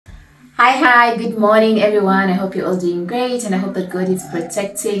Hi, good morning, everyone. I hope you're all doing great, and I hope that God is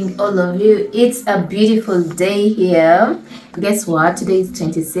protecting all of you. It's a beautiful day here. Guess what? Today is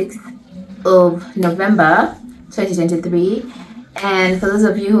 26th of November 2023, and for those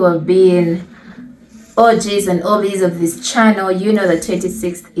of you who have been OGs and OBs of this channel, you know that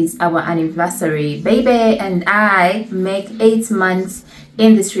 26th is our anniversary. Baby and I make 8 months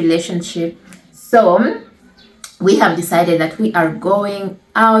in this relationship, so we have decided that we are going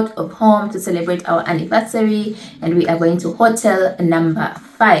out of home to celebrate our anniversary, and we are going to hotel number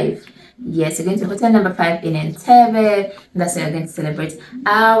 5. Yes, we're going to hotel number 5 in Entebbe. That's where we're going to celebrate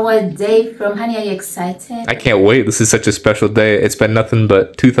our day from. Honey, are you excited? I can't wait. This is such a special day. It's been nothing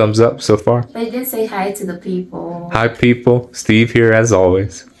but 2 thumbs up so far. But you didn't say hi to the people. Hi, people. Steve here as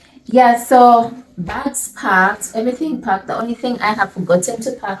always. Yeah, so bags packed, everything packed. The only thing I have forgotten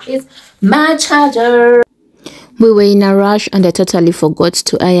to pack is my charger. We were in a rush and I totally forgot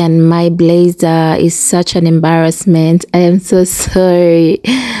to iron my blazer. It's such an embarrassment. I am so sorry.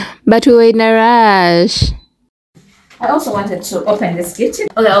 But we were in a rush. I also wanted to open this kitchen.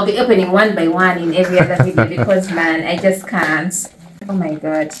 Okay, I'll be opening one by one in every other video because, man, I just can't. Oh my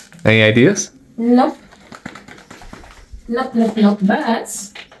god. Any ideas? Nope. Nope,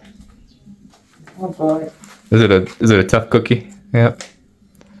 but... Oh god. Is it a tough cookie? Yeah.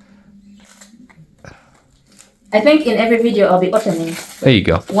 I think in every video I'll be opening There you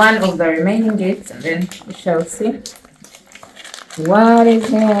go. one of the remaining gifts, and then we shall see what is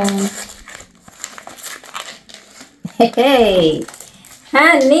here. Hey,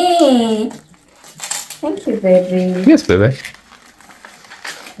 honey. Thank you, baby. Yes, baby.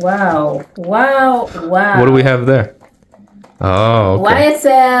 Wow. What do we have there? Oh, okay.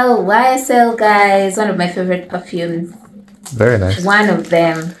 YSL, guys. One of my favorite perfumes. Very nice. One of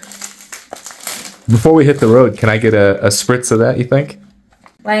them. Before we hit the road, can I get a spritz of that, you think?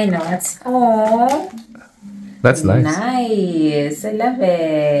 Why not? Oh, That's nice. Nice. I love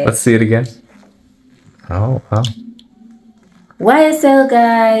it. Let's see it again. Oh, wow. YSL,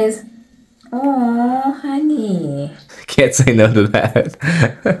 guys. Oh, honey. Can't say no to that.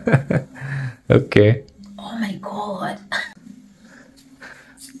 Okay. Oh my god.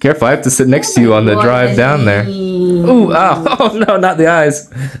 Careful, I have to sit next to you on the drive down there. Ooh, ow. Oh no, not the eyes.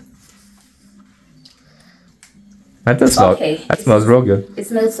 That does smell. Okay. That smells real good. It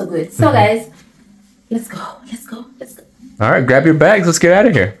smells so good. So guys, let's go. All right, grab your bags. Let's get out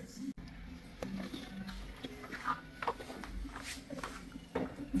of here.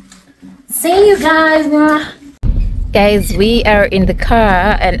 See you guys. Guys, we are in the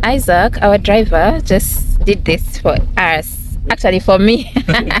car, and Isaac, our driver, just did this for us. Actually, for me.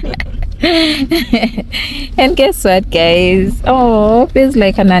 And guess what, guys? Oh, feels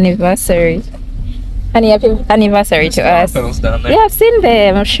like an anniversary. Happy anniversary to us. Down there. Yeah, I've seen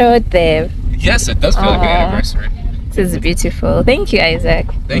them. I've showed them. Yes, it does feel like an anniversary. This is beautiful. Thank you, Isaac.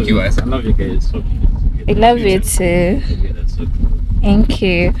 Thank you, Isaac. I love you guys. We love you too. Thank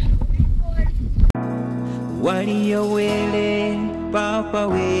you.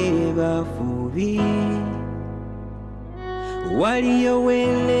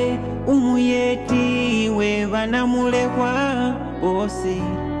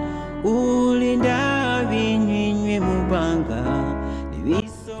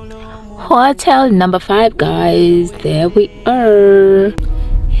 Hotel number 5, guys. There we are.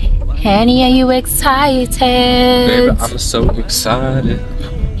 Henny, are you excited? Baby, I'm so excited.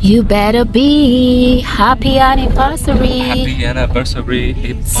 You better be. Happy anniversary. Happy anniversary.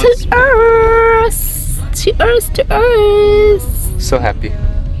 To us. So happy.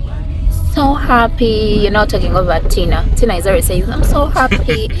 So happy. You're not talking about Tina. Tina is already saying, I'm so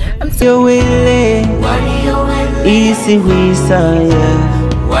happy. I'm so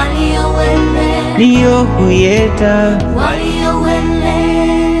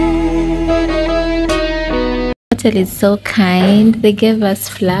Hotel is so kind. They gave us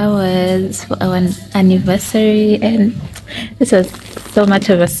flowers for our anniversary, and this was so much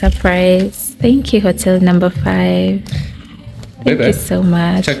of a surprise. Thank you, hotel number 5. Thank you so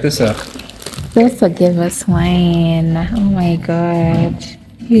much. Check this out. They also gave us wine. Oh my god.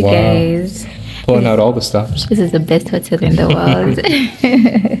 You guys. Pulling out all the stops. This is the best hotel in the world.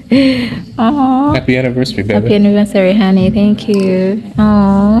 Aww. Happy anniversary, baby. Happy anniversary, honey. Thank you.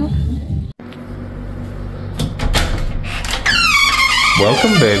 Aww.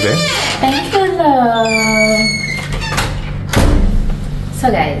 Welcome, baby. Thank you, love. So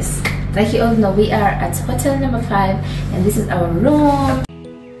guys, like you all know, we are at hotel number 5, and this is our room.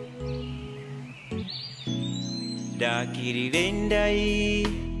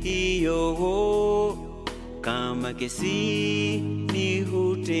 kama kesi ni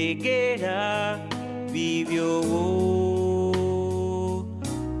hutegera vivyo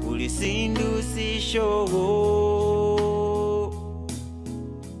ulisindu sishowo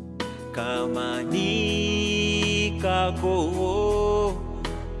kama ni kako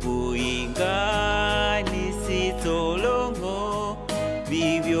buinga ni sitolongo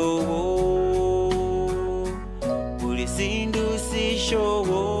vivyo ulisindu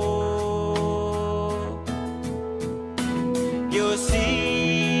sishowo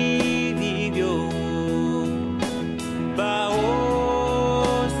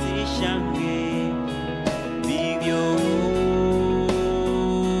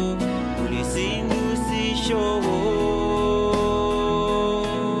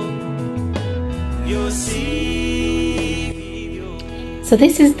So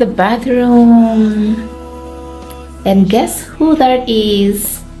this is the bathroom, and guess who that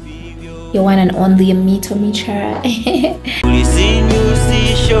is? Your one and only Amito, Mitra.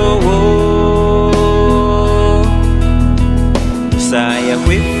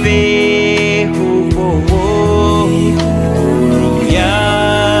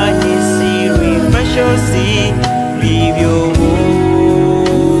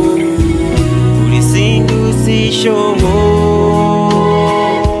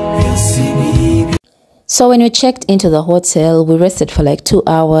 So when we checked into the hotel, we rested for like 2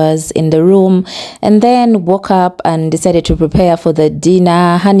 hours in the room and then woke up and decided to prepare for the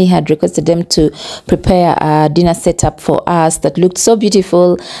dinner. Honey had requested them to prepare a dinner setup for us that looked so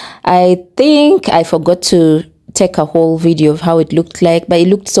beautiful. I think I forgot to take a whole video of how it looked like, but it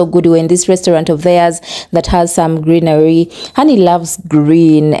looked so good. We were in this restaurant of theirs that has some greenery. Honey loves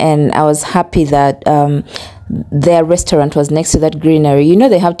green, and I was happy that their restaurant was next to that greenery. You know,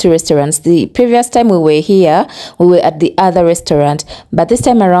 they have 2 restaurants. The previous time we were here, we were at the other restaurant, but this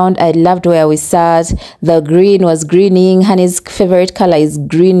time around I loved where we sat. The green was greening. Honey's favorite color is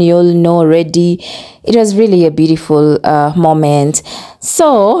green, you'll know already. It was really a beautiful moment.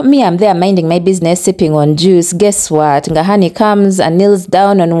 So me, I'm there minding my business, sipping on juice. Guess what? Ngahani comes and kneels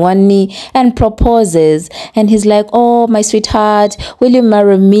down on one knee and proposes, and he's like, "Oh, my sweetheart, will you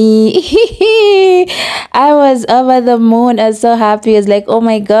marry me?" I was over the moon. I was so happy. I was like, "Oh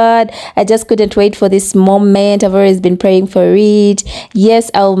my God, I just couldn't wait for this moment. I've always been praying for it.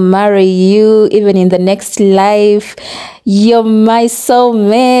 Yes, I'll marry you even in the next life. You're my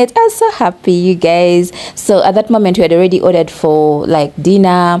soulmate." I was so happy, you guys. So at that moment, we had already ordered for like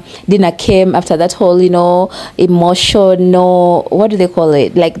dinner. Dinner came after that whole, you know, emotional, what do they call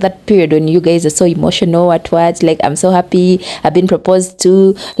it, like that period when you guys are so emotional at what, like, I'm so happy, I've been proposed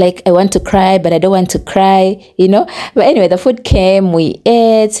to, like, I want to cry but I don't want to cry, you know. But anyway, the food came, we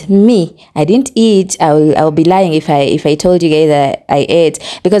ate. Me, I didn't eat. I'll be lying if I told you guys that I ate,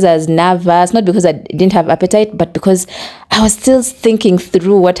 because I was nervous, not because I didn't have appetite, but because I was still thinking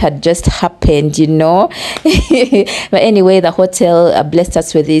through what had just happened, you know. But anyway, the hotel blessed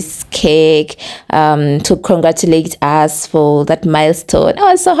us with this cake to congratulate us for that milestone.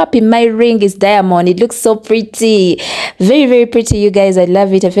 I was so happy. My ring is diamond. It looks so pretty. Very, very pretty, you guys. I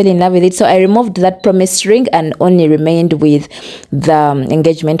love it. I fell in love with it. So I removed that promise ring and only remained with the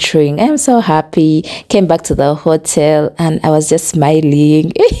engagement ring. I'm so happy. Came back to the hotel and I was just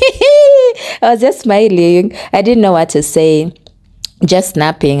smiling. I was just smiling. I didn't know what to say. Just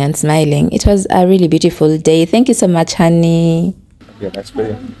snapping and smiling. It was a really beautiful day. Thank you so much, honey. Yeah, that's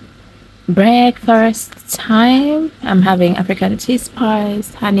brilliant. Breakfast time. I'm having African tea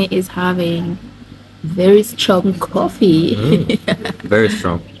spice. Honey is having very strong coffee. Very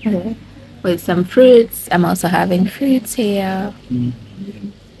strong. Okay. With some fruits. I'm also having fruits here.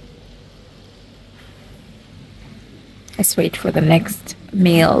 Let's wait for the next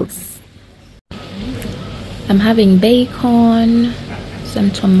meals. I'm having bacon,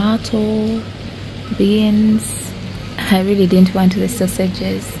 some tomato, beans. I really didn't want the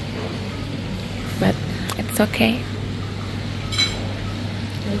sausages, but it's okay.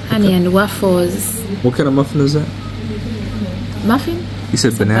 Honey and waffles. What kind of muffin is that? Muffin? You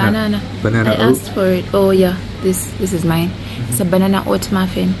said banana. Banana I oat? asked for it. Oh yeah, this is mine. It's a banana oat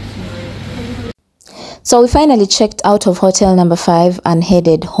muffin. So we finally checked out of hotel number 5 and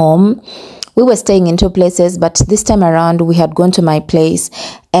headed home. We were staying in 2 places, but this time around we had gone to my place,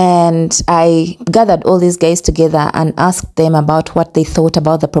 and I gathered all these guys together and asked them about what they thought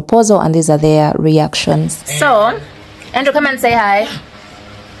about the proposal, and these are their reactions. So, Andrew, come and say hi.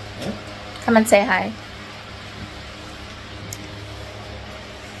 Come and say hi.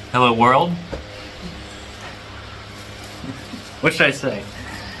 Hello world. What should I say?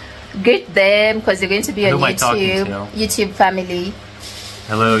 Greet them, because you're going to be on Who am I talking to? YouTube family.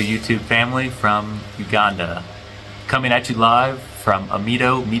 Hello, YouTube family from Uganda. Coming at you live from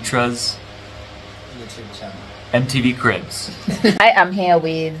Amito, Mitra's YouTube channel. MTV Cribs. I am here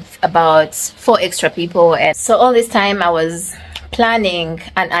with about 4 extra people, and so all this time I was planning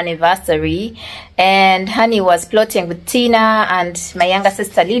an anniversary, and Honey was plotting with Tina and my younger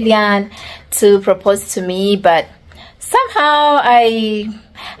sister Lillian to propose to me, but somehow I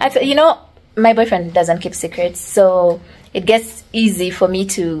you know, my boyfriend doesn't keep secrets, so it gets easy for me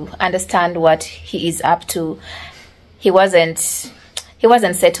to understand what he is up to. He wasn't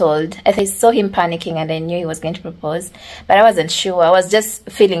settled. I saw him panicking and I knew he was going to propose, but I wasn't sure. I was just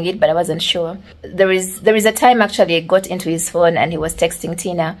feeling it, but I wasn't sure. There is a time actually I got into his phone and he was texting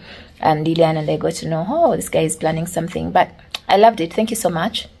Tina and Lillian, and I got to know, oh, this guy is planning something. But I loved it. Thank you so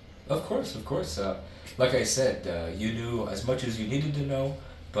much. Of course, of course. Like I said, you knew as much as you needed to know,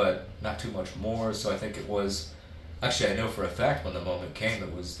 but not too much more. So I think it was, actually I know for a fact when the moment came,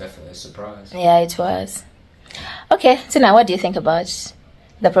 it was definitely a surprise. Yeah, it was. Okay, Tina, what do you think about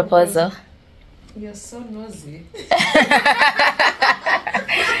the proposal? You're so nosy.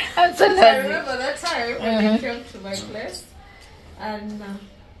 I'm so nosy. I remember that time when you came to my place, and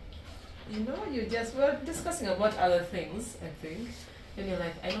you know, we were discussing about other things, I think. And you're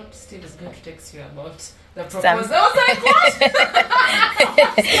like, I know Steve is going to text you about the proposal. I was like, what?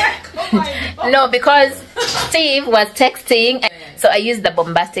 I was like, oh my God. No, because Steve was texting, so I used the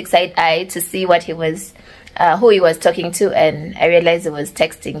bombastic side eye to see what he was, who he was talking to, and I realized he was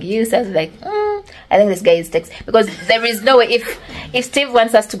texting you. So I was like, I think this guy is texting, because there is no way, if Steve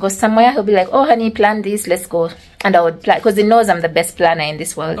wants us to go somewhere, he'll be like, oh honey, plan this, let's go, and I would plan, because he knows I'm the best planner in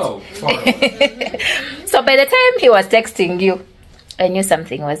this world. Oh, far. So by the time he was texting you, I knew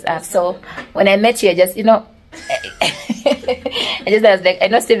something was up. So when I met you, I just, you know, I was like, I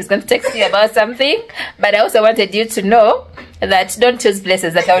know Steve is going to text you about something, but I also wanted you to know that don't choose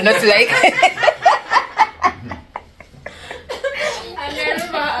places that I will not like. And I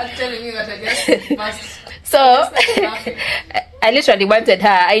remember telling you that I just must. So I literally wanted her.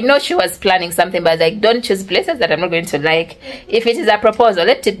 I know she was planning something, but like, don't choose places that I'm not going to like. If it is a proposal,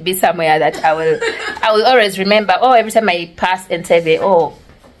 let it be somewhere that I will always remember. Oh, every time I pass Entebbe, oh,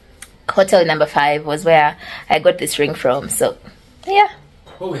 hotel number 5 was where I got this ring from. So yeah.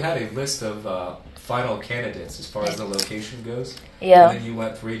 Well, we had a list of final candidates as far as the location goes. Yeah. And then you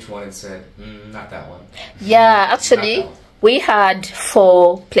went through each one and said, not that one. Yeah, actually, we had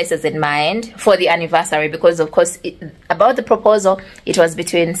 4 places in mind for the anniversary, because of course about the proposal, it was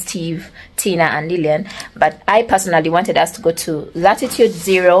between Steve, Tina and Lillian, but I personally wanted us to go to Latitude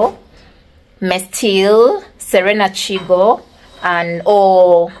 0, Mestil, Serena Chigo, and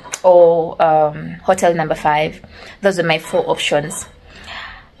hotel number 5. Those were my 4 options.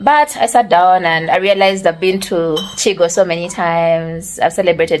 But I sat down and I realized I've been to Chigo so many times. I've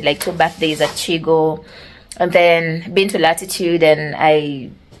celebrated like 2 birthdays at Chigo, and then been to Latitude, and I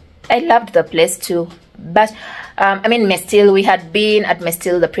loved the place too. But I mean, Mestil, we had been at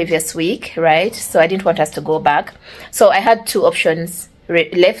Mestil the previous week, right? So I didn't want us to go back. So I had 2 options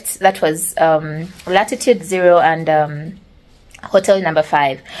left. That was Latitude 0 and hotel number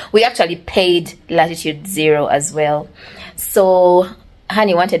 5. We actually paid Latitude 0 as well. So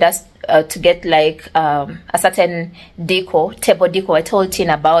Honey wanted us to get like a certain table decor. I told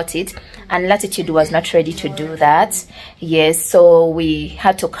Tina about it, and Latitude was not ready to do that. Yes, so we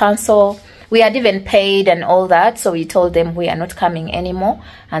had to cancel. We had even paid and all that, so we told them we are not coming anymore,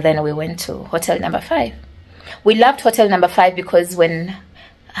 and then we went to hotel number 5. We loved hotel number 5 because when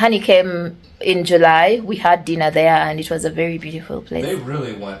Honey came in July, we had dinner there, and it was a very beautiful place. They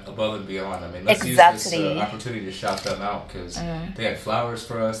really went above and beyond. I mean, let's use this opportunity to shout them out, because they had flowers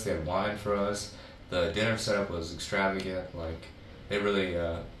for us, they had wine for us, the dinner setup was extravagant. Like, they really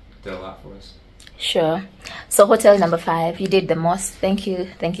did a lot for us. Sure. So hotel number 5, you did the most. Thank you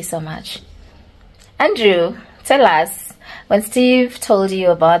so much. Andrew, tell us, when Steve told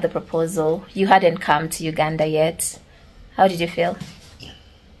you about the proposal, you hadn't come to Uganda yet. How did you feel?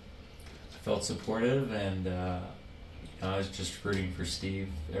 Felt supportive, and I was just rooting for Steve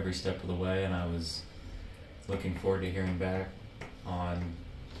every step of the way, and I was looking forward to hearing back on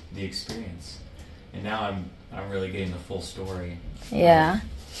the experience. And now I'm really getting the full story. Yeah.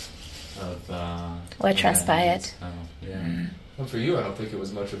 Of what transpired. So, yeah. And for you, I don't think it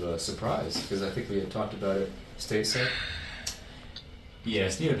was much of a surprise, because I think we had talked about it stateside. Yeah,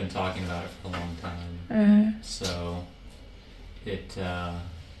 Steve had been talking about it for a long time. So it.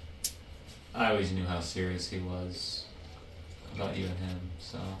 I always knew how serious he was about you and him,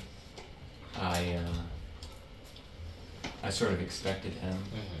 so I sort of expected him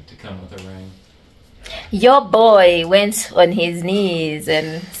to come with a ring, Your boy went on his knees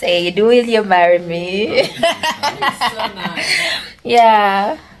and said, "Will you marry me?" So nice.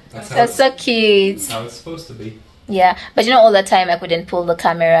 Yeah, that's so That's cute. how it's supposed to be. Yeah, but you know, all the time I couldn't pull the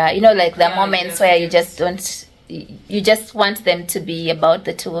camera. You know, like the Yeah, moments yes, where you yes. just don't, you just want them to be about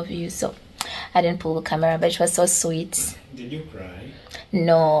the two of you. So I didn't pull the camera, but it was so sweet. Did you cry?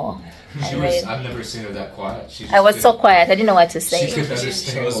 No, I've never seen her that quiet. I was so quiet. I didn't know what to say. She could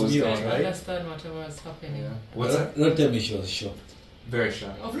understand what was She going was on, mute, right? Understand whatever was happening. Yeah. What's that? Don't tell me she was shocked. Very shy.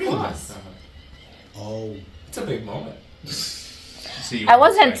 Of course. Oh. It's a big moment. So you I weren't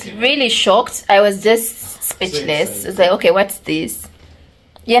wasn't expecting it. really shocked. I was just speechless. It's like, okay, what's this?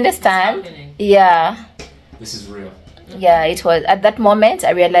 You understand? happening? Yeah. This is real. Yeah, it was. At that moment, I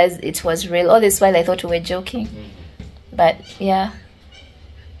realized it was real. All this while, I thought we were joking. But yeah,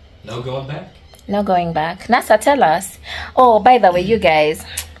 No going back. no going back. NASA, tell us. Oh, by the way, you guys.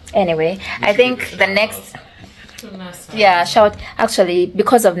 Anyway, I think the next. To NASA. Yeah, shout. Actually,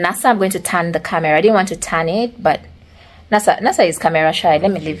 because of NASA, I'm going to turn the camera. I didn't want to turn it, but NASA is camera shy.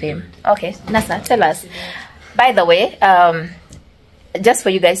 Let me leave him. Okay, NASA, tell us. By the way, just for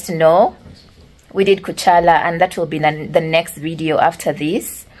you guys to know, we did Kuchala, and that will be the next video after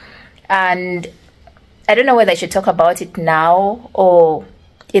this. And I don't know whether I should talk about it now or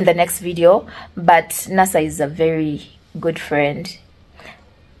in the next video, but NASA is a very good friend.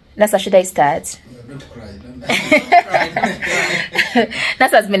 NASA, should I start? Don't cry.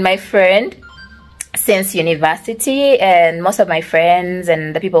 NASA has been my friend since university, and most of my friends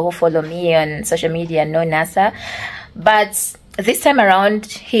and the people who follow me on social media know NASA. But this time around,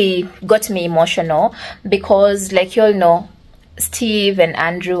 he got me emotional because, like you all know, Steve and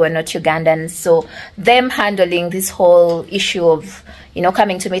Andrew are not Ugandans, so them handling this whole issue of, you know,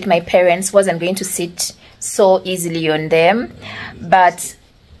 coming to meet my parents wasn't going to sit so easily on them. But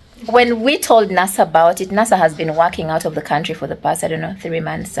when we told NASA about it, NASA has been working out of the country for the past, I don't know, 3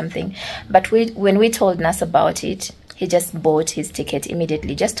 months, something. But when we told NASA about it, he just bought his ticket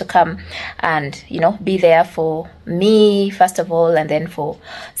immediately just to come and, you know, be there for me, first of all, and then for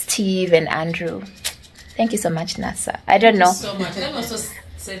Steve and Andrew. Thank you so much, NASA. I don't know. So much. Let me also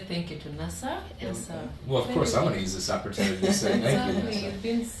say thank you to NASA. Well, of course, I'm going to use this opportunity to say thank you. Exactly. Nessa. You've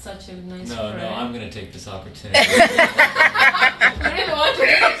been such a nice No, friend. no, I'm going to take this opportunity. I really want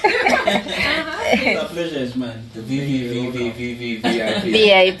The pleasure is mine. The VIP.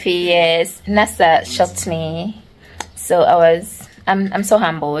 VIP, yes. NASA shocked me. So I'm so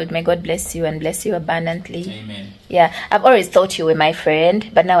humbled. May God bless you and bless you abundantly. Amen. Yeah, I've always thought you were my friend,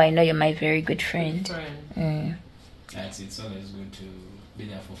 but now I know you're my very good friend. friend. It's always good to be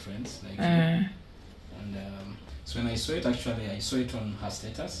there for friends like you. Mm. And so when I saw it, actually, I saw it on her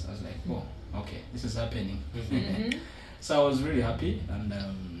status. I was like, oh, okay, this is happening. So I was really happy, and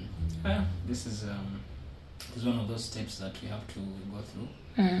this is one of those steps that we have to go through.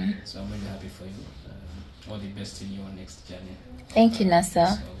 Mm. So I'm really happy for you. All the best in your next journey. Thank you,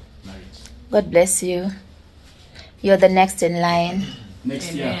 NASA. So, marriage. God bless you. You're the next in line. Next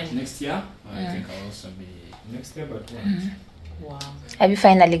Amen. year, I think I'll also be Next year, but Wow. Have you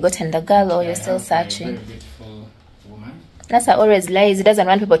finally gotten the girl, or I you're still have a searching? very beautiful woman. NASA always lies. He doesn't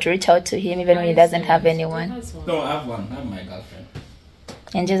want people to reach out to him, even when he doesn't have anyone. No, I have one. I have my girlfriend.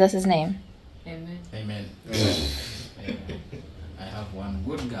 In Jesus' name. Amen. Amen. I have one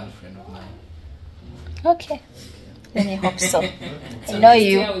good girlfriend of mine. Okay. Let me hope so. I So know next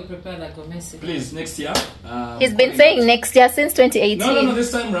you. year we prepare like a message. Please, next year. He's been saying next year since 2018. No,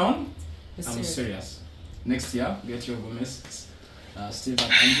 this time round. It's I'm serious. serious. Next year, get your Gomez, Steve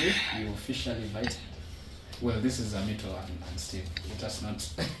and Andrew. You officially invite. Well, this is Amito and Steve. It has not.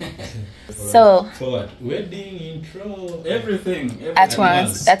 So, Forward. Wedding intro. everything. at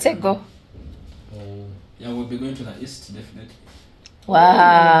once. That's a go. Oh. Yeah, we'll be going to the east, definitely.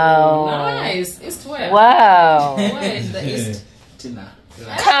 Wow. Nice. East where? Wow. Where is the east? Tina.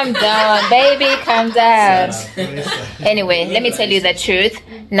 Calm down, baby. Calm down. Anyway, let me tell you the truth.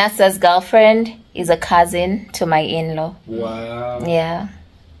 NASA's girlfriend is a cousin to my in-law. wow. Yeah.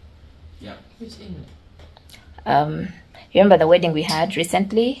 Yeah. Which in? Remember the wedding we had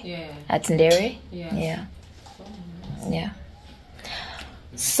recently Yeah. at Ndere? Yeah. Yeah. Yeah.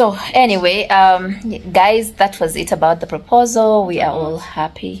 So anyway, guys, that was it about the proposal. We are all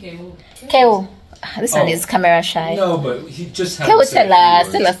happy. Okay. Keo, this one Oh. is camera shy. No, but he just had Keo, to say a tell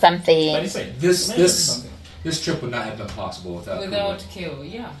few us words. something. But you say This trip would not have been possible without Without Kuba. kill.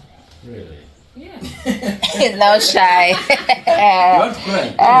 Yeah. Really? Yeah. He's now shy. Don't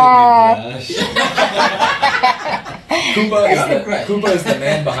cry. Kuba is the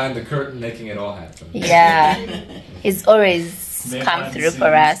man behind the curtain making it all happen. Yeah, he's always come through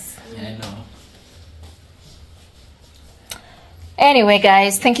for us. Yeah, I know. Anyway,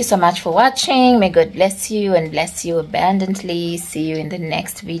 guys, thank you so much for watching. May God bless you and bless you abundantly. See you in the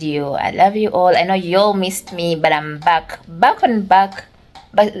next video. I love you all. I know you all missed me, but I'm back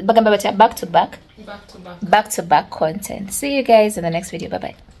to back content. See you guys in the next video. Bye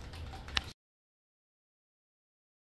bye.